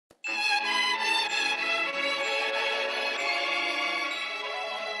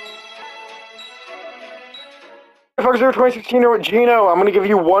Foxy 2016 or Geno, I'm gonna give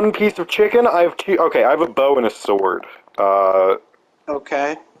you one piece of chicken. I have two. Okay, I have a bow and a sword.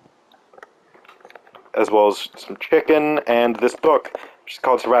 Okay. As well as some chicken and this book, which is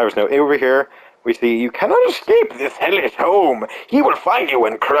called Survivor's Note. Over here, we see you cannot escape this hellish home. He will find you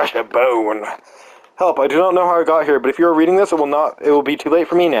and crush a bone. Help! I do not know how I got here, but if you are reading this, it will be too late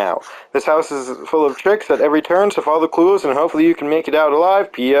for me now. This house is full of tricks at every turn, so follow the clues and hopefully you can make it out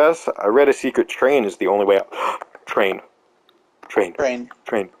alive. P.S. I read a secret train is the only way out. Train. Train. Train.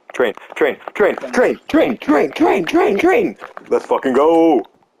 Train. Train. Train. Train. Train. Train. Train. Train. Train. Train. Let's fucking go!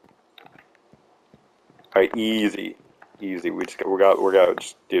 Alright, easy. Easy. We got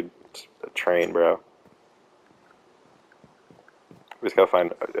just dude a train, bro. We just gotta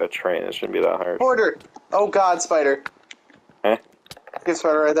find a train. It shouldn't be that hard. Order! Oh god, spider. Eh? Get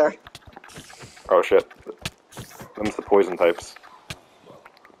spider right there. Oh shit. Them's the poison types.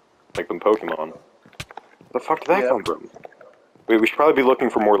 Like them Pokemon. Where the fuck did that come from? Wait, we should probably be looking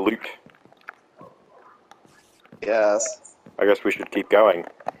for more loot. Yes. I guess we should keep going.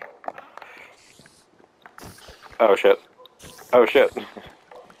 Oh shit. Oh shit.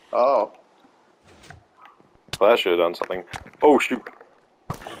 Oh. Well, that should have done something. Oh shoot.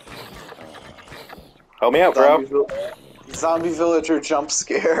 Help me out, bro. Zombie villager jump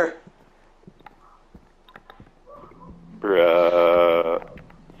scare. Bruh.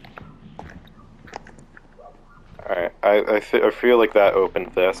 Alright, I feel like that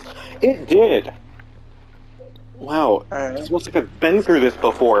opened this. It did! Wow. Alright. It's almost like I've been through this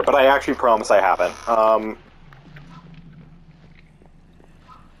before, but I actually promise I haven't. Oh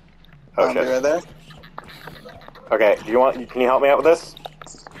Zombie shit. right there. Okay, can you help me out with this?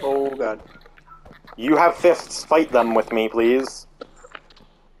 Oh god. You have fists, fight them with me, please.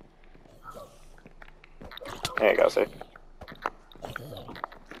 There you go, see?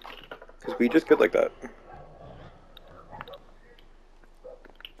 Because we just good like that.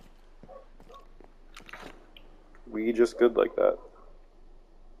 We just good like that.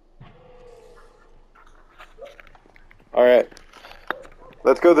 Alright.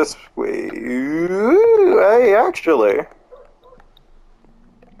 Let's go this way. Ooh, hey, actually.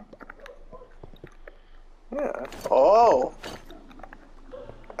 Yeah. Oh.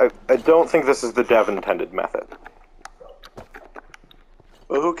 I don't think this is the dev intended method.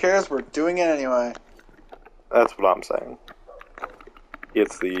 Well, who cares? We're doing it anyway. That's what I'm saying.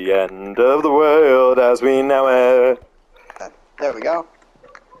 It's the end of the world as we know it. There we go.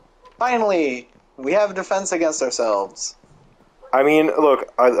 Finally! We have defense against ourselves. I mean,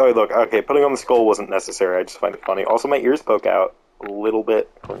 look, look, okay, putting on the skull wasn't necessary, I just find it funny. Also, my ears poke out a little bit.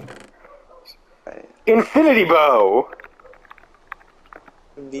 Right. Infinity bow!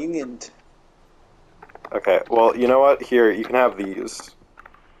 Convenient. Okay, well, you know what? Here, you can have these.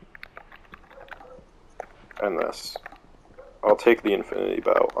 And this. I'll take the infinity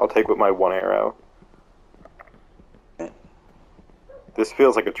bow. I'll take with my one arrow. Okay. This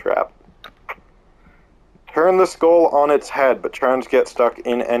feels like a trap. Turn the skull on its head, but try not to get stuck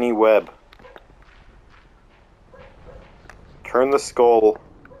in any web. Turn the skull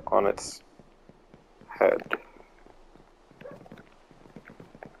on its head.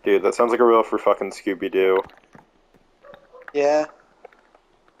 Dude, that sounds like a riddle for fucking Scooby-Doo. Yeah.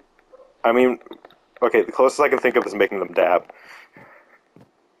 I mean, okay, the closest I can think of is making them dab.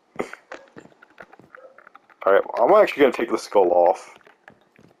 Alright, well, I'm actually gonna take the skull off.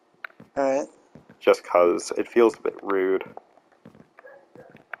 Alright. Just cause it feels a bit rude.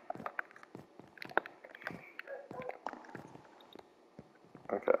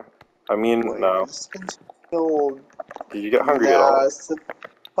 Okay. I mean, no. Did you get hungry at all?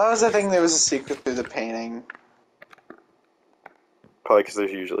 Why was I thinking there was a secret through the painting? Probably because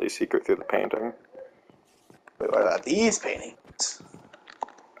there's usually a secret through the painting. Wait, what about these paintings?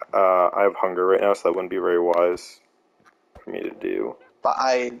 I have hunger right now, so that wouldn't be very wise for me to do. But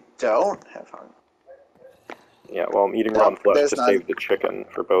I don't have hunger. Yeah, well, I'm eating raw flesh to none. save the chicken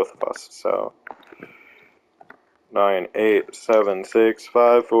for both of us, so... 9, 8, 7, 6,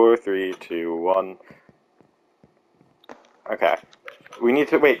 5, 4, 3, 2, 1. Okay. We need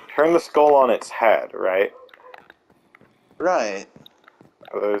to, wait, turn the skull on its head, right? Right.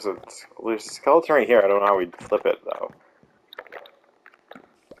 Oh, there's a skeleton right here. I don't know how we'd flip it, though.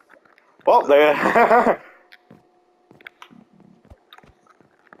 Well, there...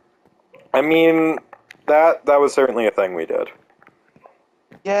 I mean, that was certainly a thing we did.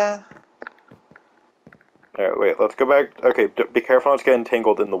 Yeah. Alright, wait, let's go back. Okay, be careful not to get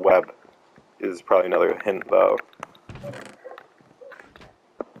entangled in the web. Is probably another hint, though.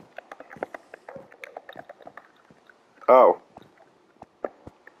 Oh.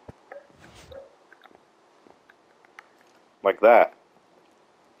 Like that.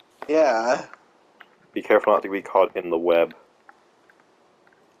 Yeah. Be careful not to be caught in the web.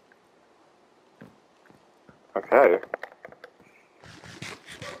 Okay.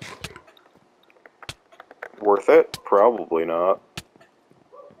 Worth it? Probably not.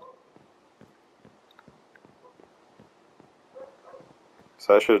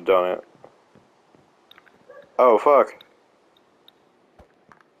 So I should have done it. Oh, fuck.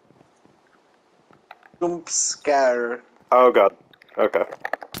 Jump scare. Oh, God. Okay.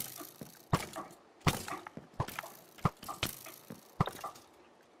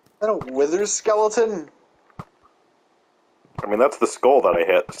 Is that a wither skeleton? I mean, that's the skull that I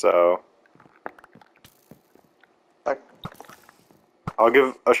hit, so... Fuck. I'll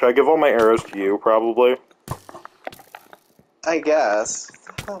give... should I give all my arrows to you, probably? I guess.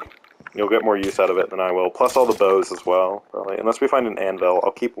 You'll get more use out of it than I will. Plus all the bows as well, probably. Unless we find an anvil,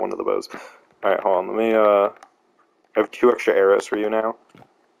 I'll keep one of the bows. Alright, hold on. Let me, I have 2 extra arrows for you now.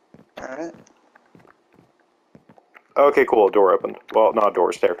 Alright. Okay, cool. Door opened. Well, not a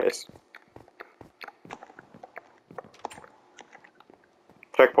door, staircase.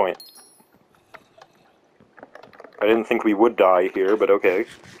 Checkpoint. I didn't think we would die here, but okay.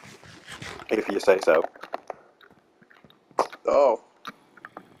 If you say so. Oh.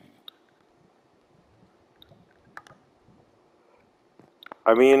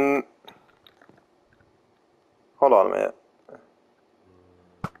 I mean... Hold on a minute.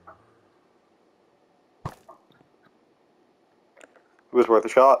 It was worth a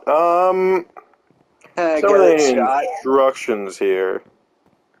shot. Some I of get it, the shot. instructions here.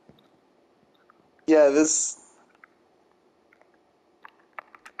 Yeah, this...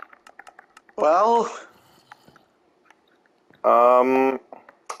 Well...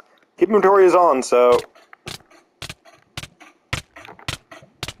 Keep inventory is on, so...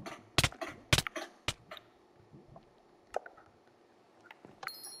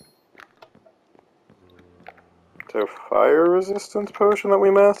 So, fire resistance potion that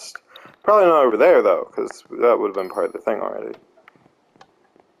we missed? Probably not over there, though, because that would have been part of the thing already.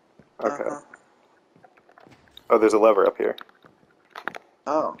 Okay. Oh, there's a lever up here.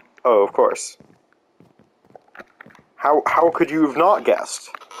 Oh. Oh, of course. How could you have not guessed?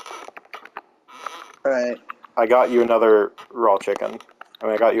 Right. I got you another raw chicken. I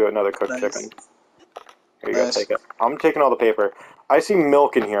mean, I got you another cooked Nice. chicken. Here you go, Nice. take it. I'm taking all the paper. I see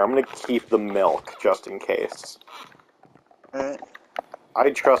milk in here. I'm gonna keep the milk, just in case. Alright.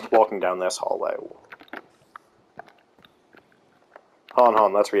 I trust walking down this hallway. Hold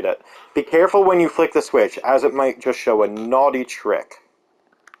on, let's read it. Be careful when you flick the switch, as it might just show a naughty trick.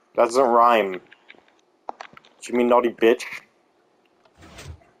 That doesn't rhyme. Do you mean naughty bitch?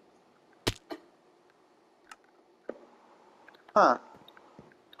 Huh.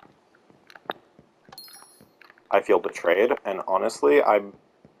 I feel betrayed, and honestly, I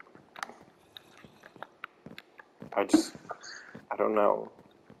don't know.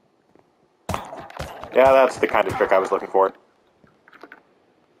 Yeah, that's the kind of trick I was looking for.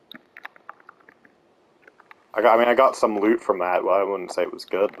 I got some loot from that. Well, I wouldn't say it was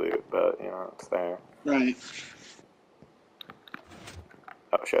good loot, but, you know, it's there. Right.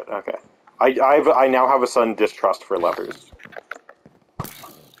 Oh, shit, okay. I now have a sudden distrust for levers.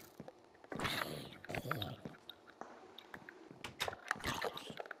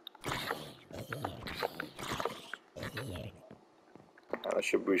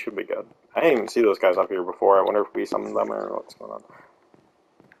 We should be good. I didn't even see those guys up here before. I wonder if we summoned them or what's going on.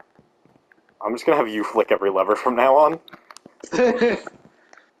 I'm just gonna have you flick every lever from now on.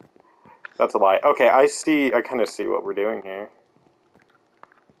 That's a lie. Okay, I kind of see what we're doing here.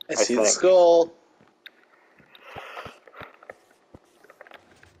 I see the think. skull.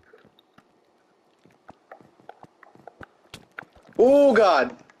 Oh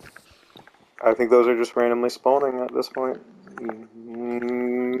god. I think those are just randomly spawning at this point.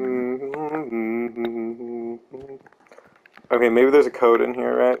 Okay, maybe there's a code in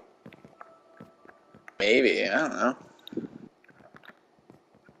here, right? Maybe, I don't know.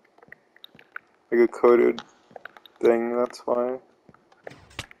 Like a coded thing, that's why.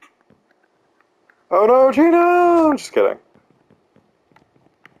 Oh no, Geno! Just kidding.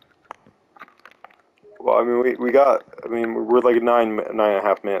 Well, I mean, we're like nine and a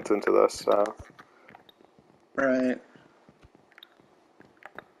half minutes into this, so. Right.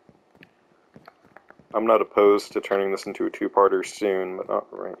 I'm not opposed to turning this into a two-parter soon, but not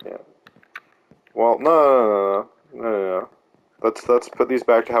right yet. Well, no. Let's put these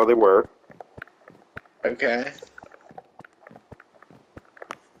back to how they were. Okay.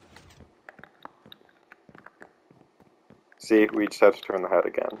 See, we just have to turn the head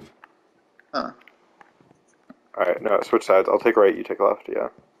again. Huh. Alright, no, switch sides. I'll take right, you take left, yeah.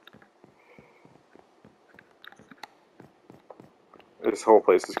 This whole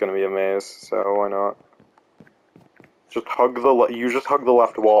place is gonna be a maze, so why not? Just hug you just hug the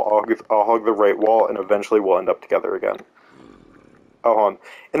left wall, I'll hug the right wall, and eventually we'll end up together again. Oh, hold on.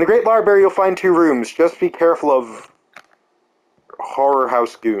 In the Great Library, you'll find 2 rooms. Just be careful of horror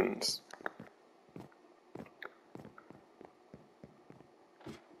house goons.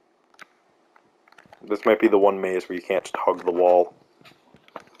 This might be the one maze where you can't just hug the wall.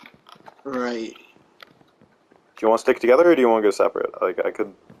 Right. Do you want to stick together, or do you want to go separate? Like, I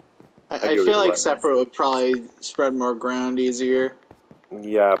could... I feel like separate would probably spread more ground easier.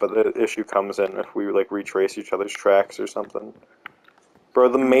 Yeah, but the issue comes in if we, like, retrace each other's tracks or something. Bro,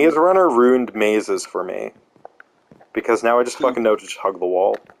 the Maze Runner ruined mazes for me. Because now I just fucking know to just hug the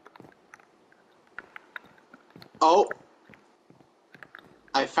wall. Oh!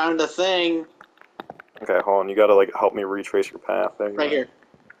 I found a thing! Okay, hold on, you gotta, like, help me retrace your path. There you Right go. here.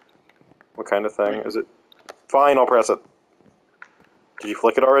 What kind of thing? Is it... Fine, I'll press it. Did you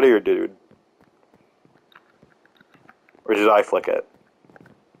flick it already, or did... Or did I flick it?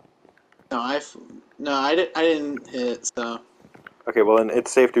 No, I didn't hit it, so... Okay, well then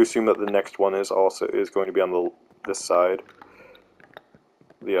it's safe to assume that the next one is going to be on this side.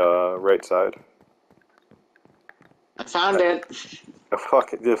 The, right side. I found it! Oh,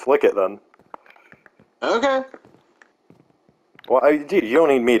 fuck, just flick it then. Okay. Well, dude, you don't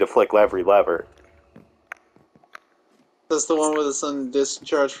need me to flick every lever. That's the one with some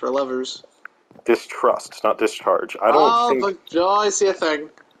discharge for levers. Distrust, not discharge. I don't think... Oh, I see a thing.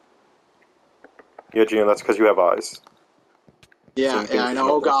 Yeah, Gino, that's because you have eyes. Yeah, Same yeah, I thing know.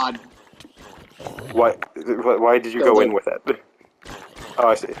 for Oh god. Why did you go in with it? Oh,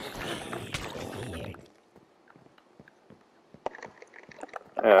 I see.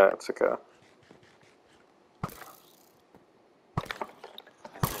 Yeah, it's okay.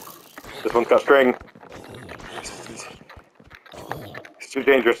 This one's got string. It's too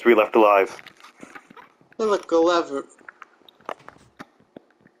dangerous to be left alive. Look, a lever.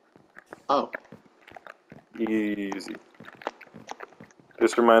 Oh. Easy.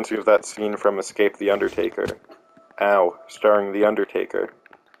 This reminds me of that scene from Escape the Undertaker. Ow, starring the Undertaker.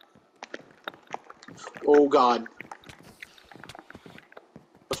 Oh god.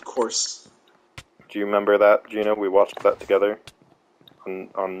 Of course. Do you remember that, Gino? We watched that together on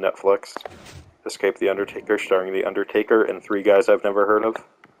Netflix. Escape the Undertaker, starring the Undertaker and 3 guys I've never heard of.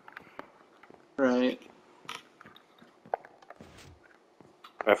 Right.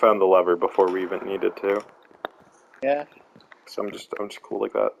 I found the lever before we even needed to. Yeah. So I'm just cool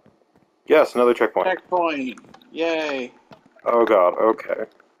like that. Yes, another checkpoint. Checkpoint. Yay. Oh god, okay.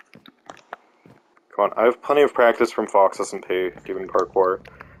 Come on, I have plenty of practice from Fox S&P doing parkour.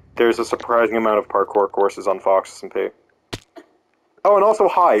 There's a surprising amount of parkour courses on Fox S&P. Oh, and also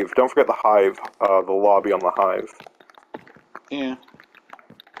Hive. Don't forget the Hive, the lobby on the Hive. Yeah.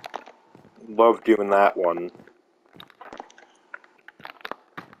 Love doing that one.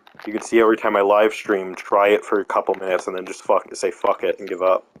 You can see every time I live stream, try it for a couple minutes and then just say fuck it and give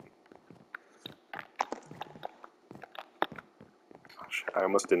up. Gosh, I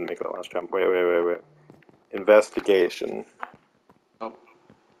almost didn't make that last jump. Wait. Investigation. Oh.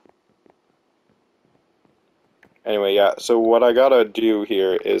 Anyway, yeah, so what I gotta do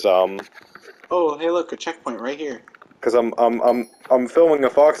here is, Oh, hey look, a checkpoint right here. because I'm filming a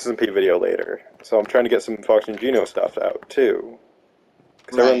Fox S&P video later, so I'm trying to get some Foxy and Geno stuff out, too.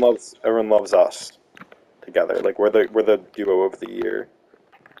 Because everyone loves us together. Like, we're the duo of the year.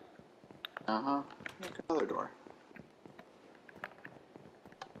 Uh-huh. Look, another door.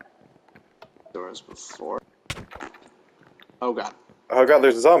 Doors before. Oh god. Oh god,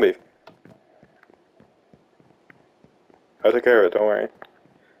 there's a zombie! I took care of it, don't worry.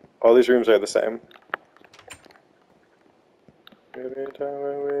 All these rooms are the same. Every time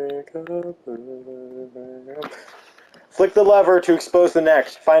I wake up... Flick the lever to expose the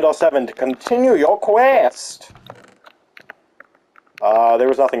next. Find all 7 to continue your quest! There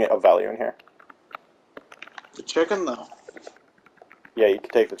was nothing of value in here. The chicken, though. Yeah, you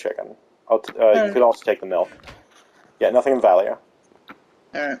could take the chicken. You could also take the milk. Yeah, nothing of value.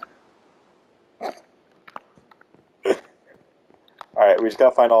 Alright. Alright, we just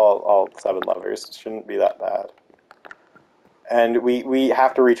gotta find all 7 levers. It shouldn't be that bad. And we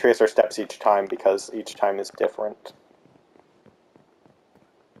have to retrace our steps each time because each time is different.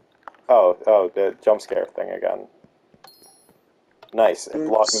 Oh, the jump scare thing again. Nice,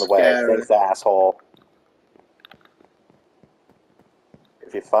 blocking the way. Thanks, asshole.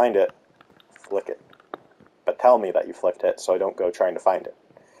 If you find it, flick it. But tell me that you flicked it so I don't go trying to find it.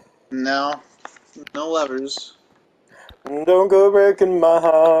 No. No levers. Don't go breaking my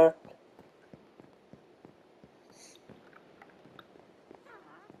heart.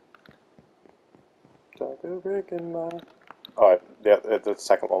 Don't go breaking my... Oh, yeah, the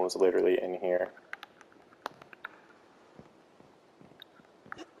second one was literally in here.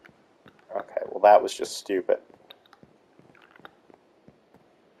 Okay, well that was just stupid.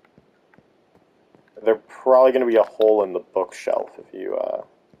 There's probably going to be a hole in the bookshelf if you,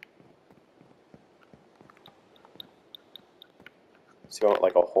 see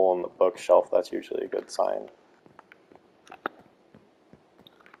like a hole in the bookshelf, that's usually a good sign.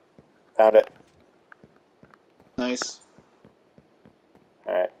 Found it. Nice.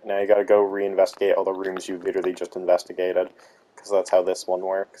 Alright, now you gotta go reinvestigate all the rooms you literally just investigated, because that's how this one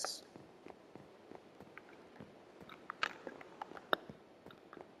works.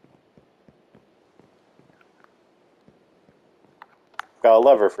 Got a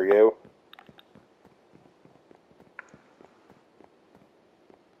lever for you.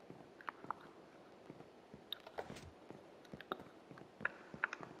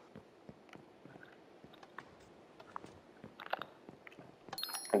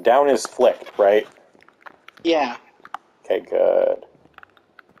 And down is flicked, right? Yeah. Okay, good.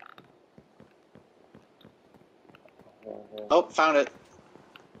 Oh, found it.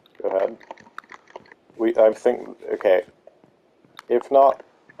 Go ahead. I think, okay. If not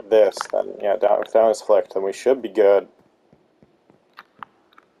this, then, yeah, if down is flicked, then we should be good.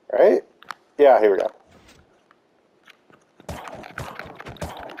 Right? Yeah, here we go.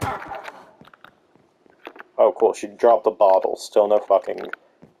 Oh, cool, she dropped a bottle. Still no fucking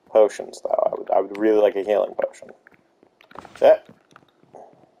potions, though. I would really like a healing potion. Yeah.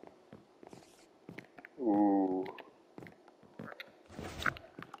 Ooh.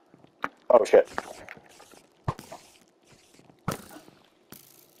 Oh, shit.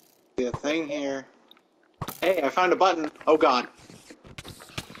 See a thing here. Hey, I found a button. Oh god.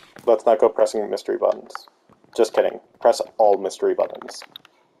 Let's not go pressing mystery buttons. Just kidding. Press all mystery buttons.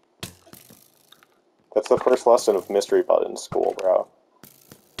 That's the first lesson of mystery button school, bro.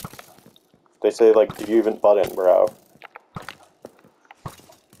 They say, like, do you even button, bro?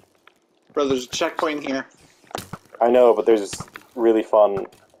 Bro, there's a checkpoint here. I know, but there's this really fun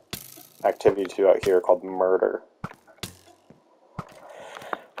activity to do out here called murder.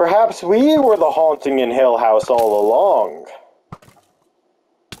 Perhaps we were the haunting in Hill House all along.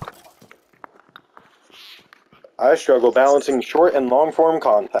 I struggle balancing short and long form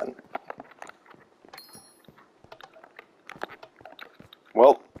content.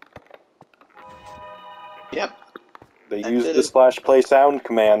 Well, Yep. they That used did the it. /play sound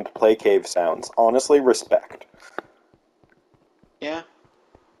command to play cave sounds. Honestly, respect. Yeah.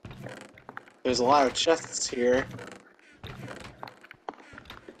 There's a lot of chests here.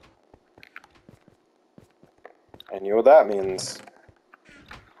 And you know what that means.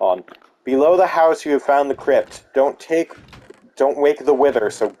 On. Below the house you have found the crypt. Don't wake the wither,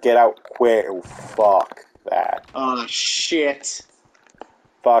 so get out quick. Oh, fuck that. Oh, shit.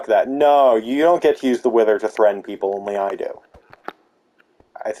 Fuck that. No, you don't get to use the wither to threaten people, only I do.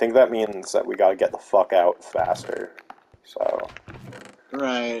 I think that means that we gotta get the fuck out faster. So.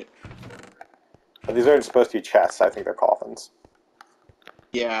 Right. But these aren't supposed to be chests, I think they're coffins.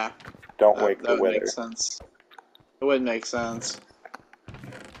 Yeah. Don't wake That the would wither. make sense. It would make sense.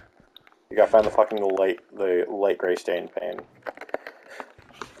 You gotta find the fucking light gray stain pane.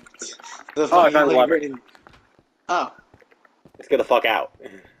 The Oh, I found the fucking lever. green. Oh. Let's get the fuck out.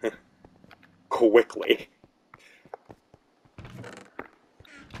 Quickly.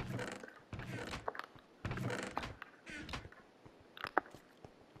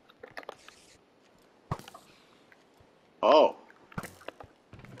 Oh.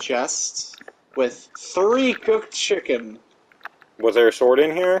 Chest with 3 cooked chicken. Was there a sword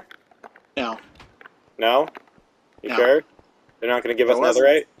in here? No. No? You No. sure? They're not gonna give us There wasn't.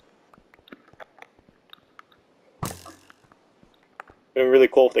 netherite? It'd be really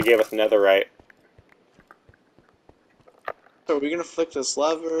cool if they gave us netherite. So are we gonna flick this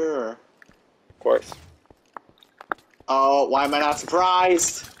lever, or? Of course. Oh, why am I not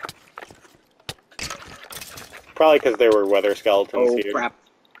surprised? Probably because there were weather skeletons Oh, here. crap.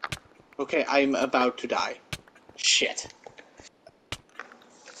 Okay, I'm about to die. Shit.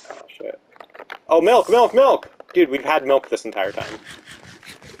 Oh, shit. Oh, milk, milk, milk! Dude, we've had milk this entire time.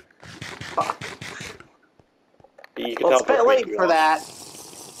 Fuck. You can Well, it's a bit teleport late if you for want. that.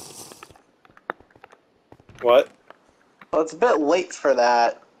 What? Well, it's a bit late for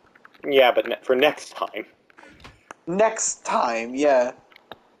that. Yeah, but for next time. Next time, yeah.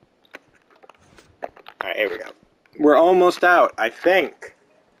 Alright, here we go. We're almost out, I think.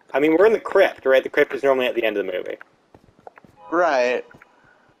 I mean, we're in the crypt, right? The crypt is normally at the end of the movie. Right.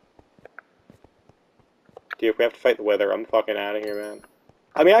 Dude, if we have to fight the weather, I'm fucking out of here, man.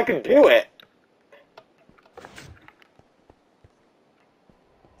 I mean, I could do it!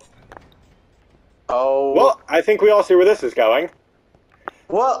 Oh. Well, I think we all see where this is going.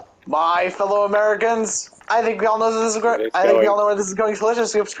 Well, my fellow Americans, I think we all know this is great. It's I think we going. all know where this is going, so let's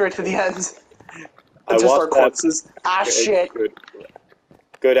just skip straight to the end. I And just our watched that. corpses. Ah, shit.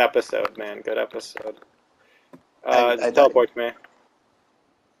 Good episode, man. Good episode. I Just teleport to me.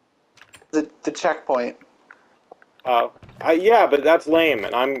 The checkpoint. Oh. Yeah, but that's lame,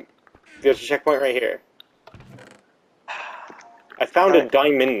 and there's a checkpoint right here. I found a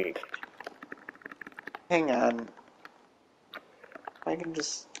diamond. Hang on. I can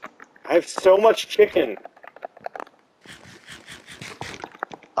just... I have so much chicken.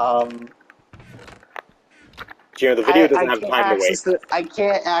 Gino, the video doesn't have time to wait. I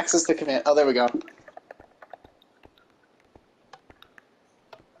can't access the command. Oh, there we go.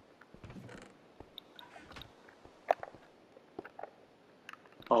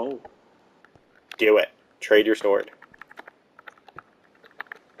 Oh. Do it. Trade your sword.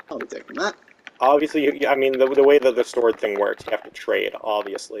 I'll be taking that. Obviously, I mean, the way that the sword thing works, you have to trade,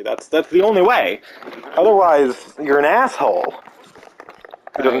 obviously. That's the only way. Otherwise, you're an asshole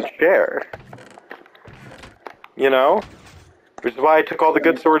who doesn't share. You know? Which is why I took all the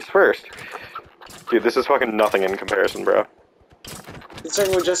good swords first. Dude, this is fucking nothing in comparison, bro.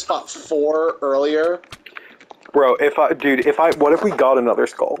 Considering we just fought 4 earlier. Bro, what if we got another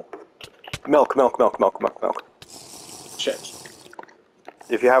skull? Milk. Shit.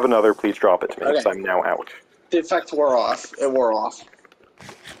 If you have another, please drop it to me, because Okay. I'm now out. The effect wore off. It wore off.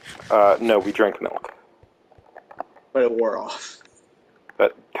 No, we drank milk. But it wore off.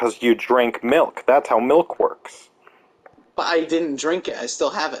 Because you drank milk. That's how milk works. But I didn't drink it. I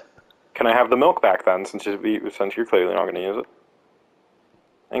still have it. Can I have the milk back then, since you're clearly not going to use it?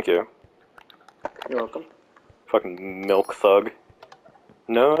 Thank you. You're welcome. Fucking milk thug.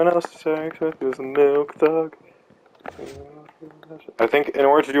 No one else is a milk thug. I think in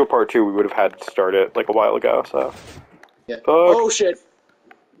order to do a part 2, we would have had to start it like a while ago, so. Yeah. Fuck. Oh, shit.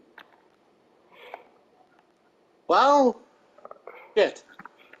 Well. Shit.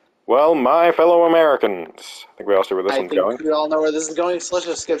 Well, my fellow Americans. I think we all see where this one's going. I think we all know where this is going, so let's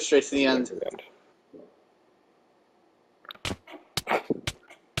just skip straight to the end.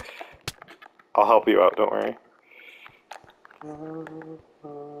 I'll help you out, don't worry.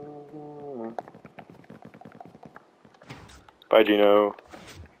 Bye, Geno.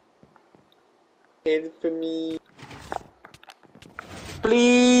 Wait for me.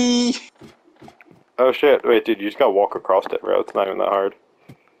 Please. Oh shit, wait dude, you just gotta walk across it, bro. It's not even that hard.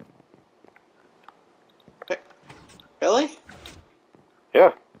 Really?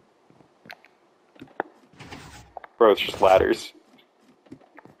 Yeah. Bro, it's just ladders.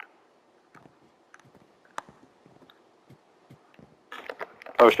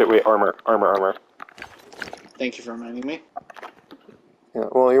 Oh shit, wait, armor. Thank you for reminding me. Yeah,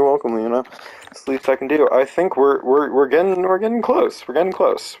 well, you're welcome, Luna. It's the least I can do. I think we're getting close. We're getting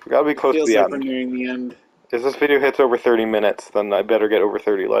close. We gotta be close to the Feels like end. we're nearing the end. If this video hits over 30 minutes, then I better get over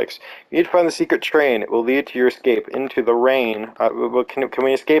 30 likes. You need to find the secret train. It will lead to your escape into the rain. Can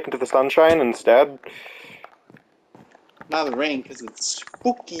we escape into the sunshine instead? Not the rain, because it's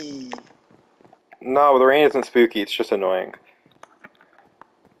spooky. No, the rain isn't spooky. It's just annoying.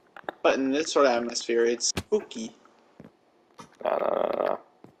 But in this sort of atmosphere, it's spooky. No.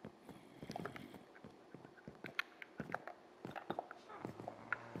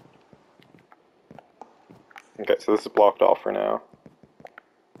 Okay, so this is blocked off for now.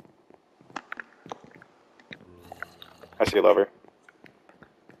 I see a lever.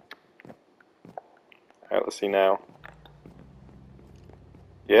 Alright, let's see now.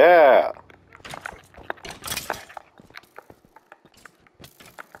 Yeah!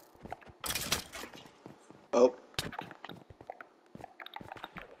 Oh.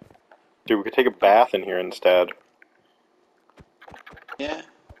 Dude, we could take a bath in here instead. Yeah.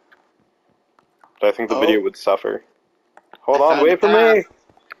 But I think the video would suffer. Hold I on, found wait a for me! path.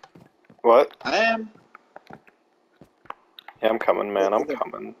 What? I am. Yeah, I'm coming, man, I'm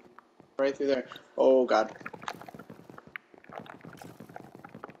coming. Right through there. Oh, God.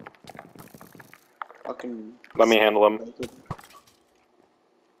 Fucking... Let me handle him.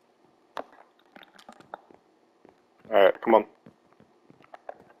 Alright, come on.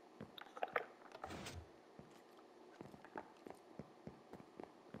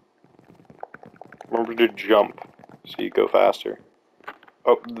 Remember to jump, so you go faster.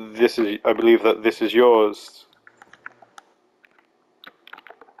 Oh, I believe that this is yours.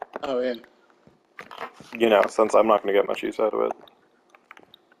 Oh, yeah. you know, since I'm not going to get much use out of it.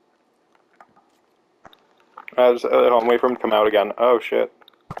 Hold on, wait for him to come out again. Oh, shit.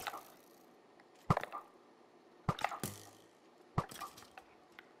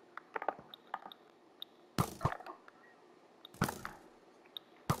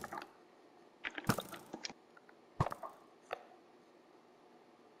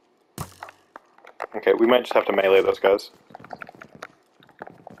 Okay, we might just have to melee those guys.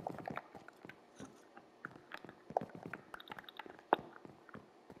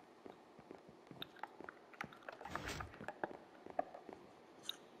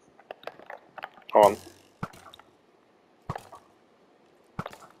 Hold on.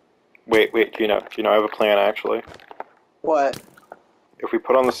 Wait, Geno, I have a plan, actually. What? If we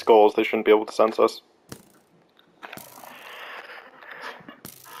put on the skulls, they shouldn't be able to sense us.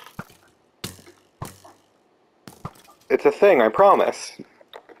 It's a thing, I promise.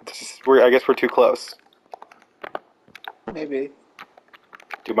 I guess we're too close. Maybe.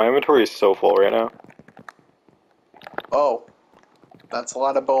 Dude, my inventory is so full right now. Oh. That's a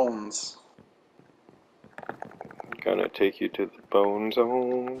lot of bones. I'm gonna take you to the bone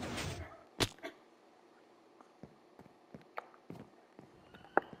zone.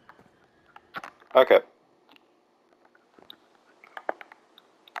 Okay.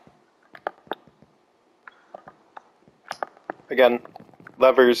 Again,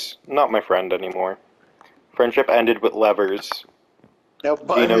 levers, not my friend anymore. Friendship ended with levers. Now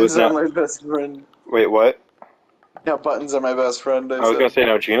Geno is buttons are not. my best friend. Wait, what? Now buttons are my best friend, I was gonna say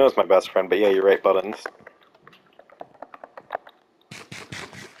no, Geno's my best friend, but yeah, you're right, buttons.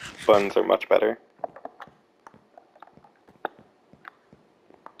 Buttons are much better.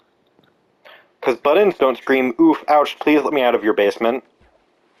 Because buttons don't scream, oof, ouch, please let me out of your basement.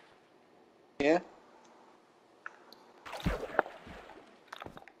 Yeah?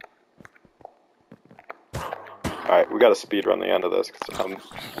 Alright, we gotta speedrun the end of this, because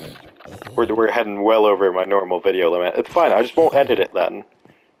we're heading well over my normal video limit. It's fine, I just won't edit it then.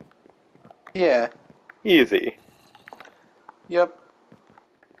 Yeah. Easy. Yep.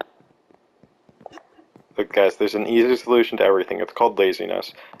 Look, guys, there's an easy solution to everything. It's called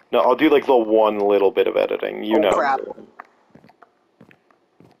laziness. No, I'll do like the one little bit of editing. You know. Crap.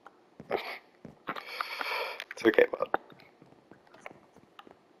 It's okay, bud.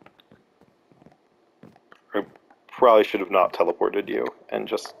 I probably should have not teleported you and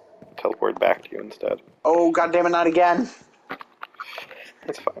just teleported back to you instead. Oh, goddammit, not again.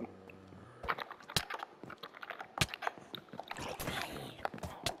 It's fine.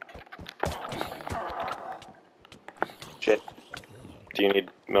 Shit. Do you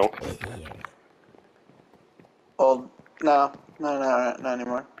need milk? Oh, no. No, not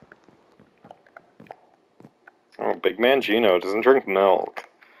anymore. Oh, big man Geno doesn't drink milk.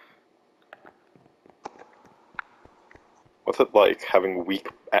 What's it like having weak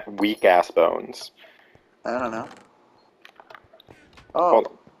ass bones? I don't know. Oh. Hold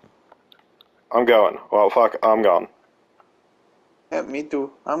on. I'm going. Well, fuck, I'm gone. Yeah, me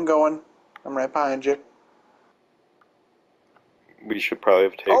too. I'm going. I'm right behind you. We should probably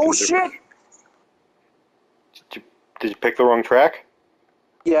have taken. Oh, shit! Did you pick the wrong track?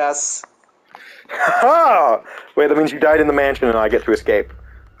 Yes. Ha! Wait, that means you died in the mansion and I get to escape.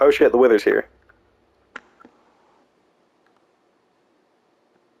 Oh shit, the Wither's here.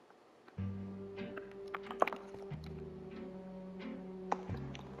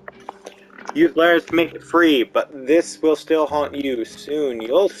 Use ladders to make it free, but this will still haunt you soon.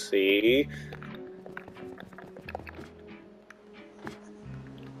 You'll see.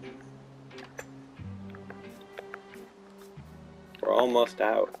 We're almost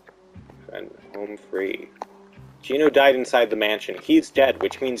out. And home free. Geno died inside the mansion. He's dead,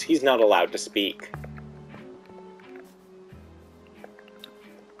 which means he's not allowed to speak.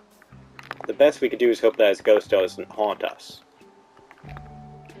 The best we could do is hope that his ghost doesn't haunt us.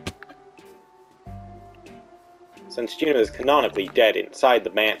 Since Geno is canonically dead inside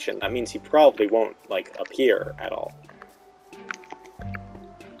the mansion, that means he probably won't, like, appear at all.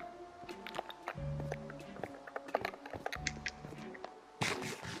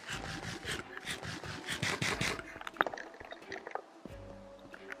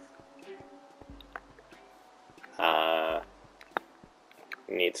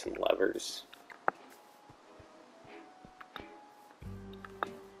 Need some levers.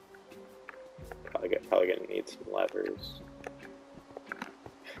 Probably gonna need some levers.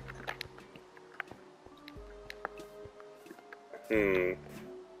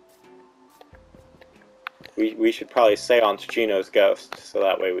 We should probably seance Geno's ghost, so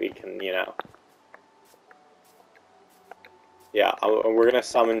that way we can, you know. Yeah, we're gonna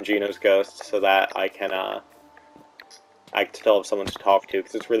summon Geno's ghost so that I can still have someone to talk to,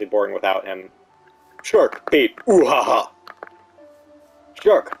 because it's really boring without him. Shark bait, ooh ha ha.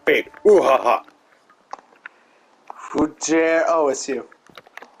 Shark bait, ooh ha ha. Who dare? Oh, it's you.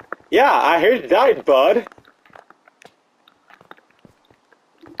 Yeah, I heard you died, bud.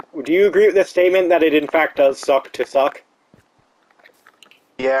 Do you agree with the statement that it in fact does suck to suck?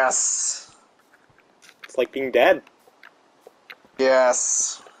 Yes. It's like being dead.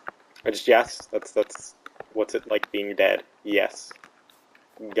 Yes. Or just yes. That's what's it like being dead? Yes.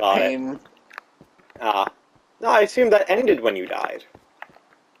 Got it. Pain. No, I assume that ended when you died.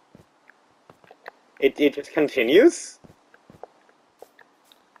 It just continues?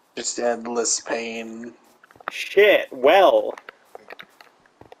 Just endless pain. Shit, well.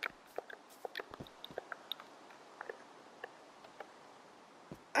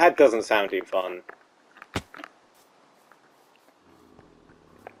 That doesn't sound too fun.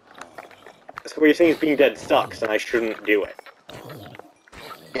 So what you're saying is being dead sucks, and I shouldn't do it.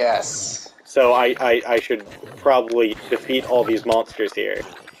 Yes. So I should probably defeat all these monsters here.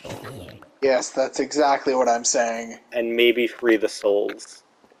 Yes, that's exactly what I'm saying. And maybe free the souls.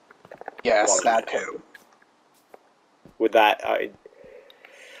 Yes, that too. With that,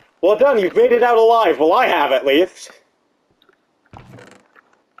 well done, you've made it out alive. Well, I have, at least.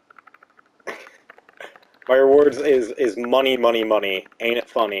 My rewards is money, money, money. Ain't it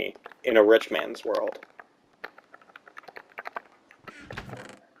funny? In a rich man's world.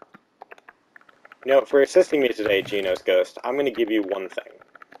 You know, for assisting me today, Geno's Ghost, I'm gonna give you one thing.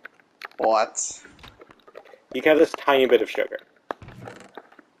 What? You can have this tiny bit of sugar.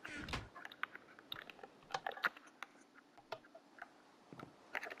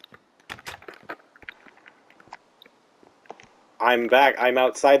 I'm back. I'm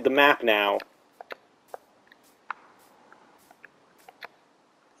outside the map now.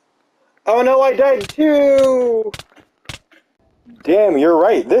 Oh no, I died too! Damn, you're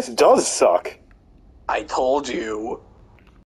right. This does suck. I told you.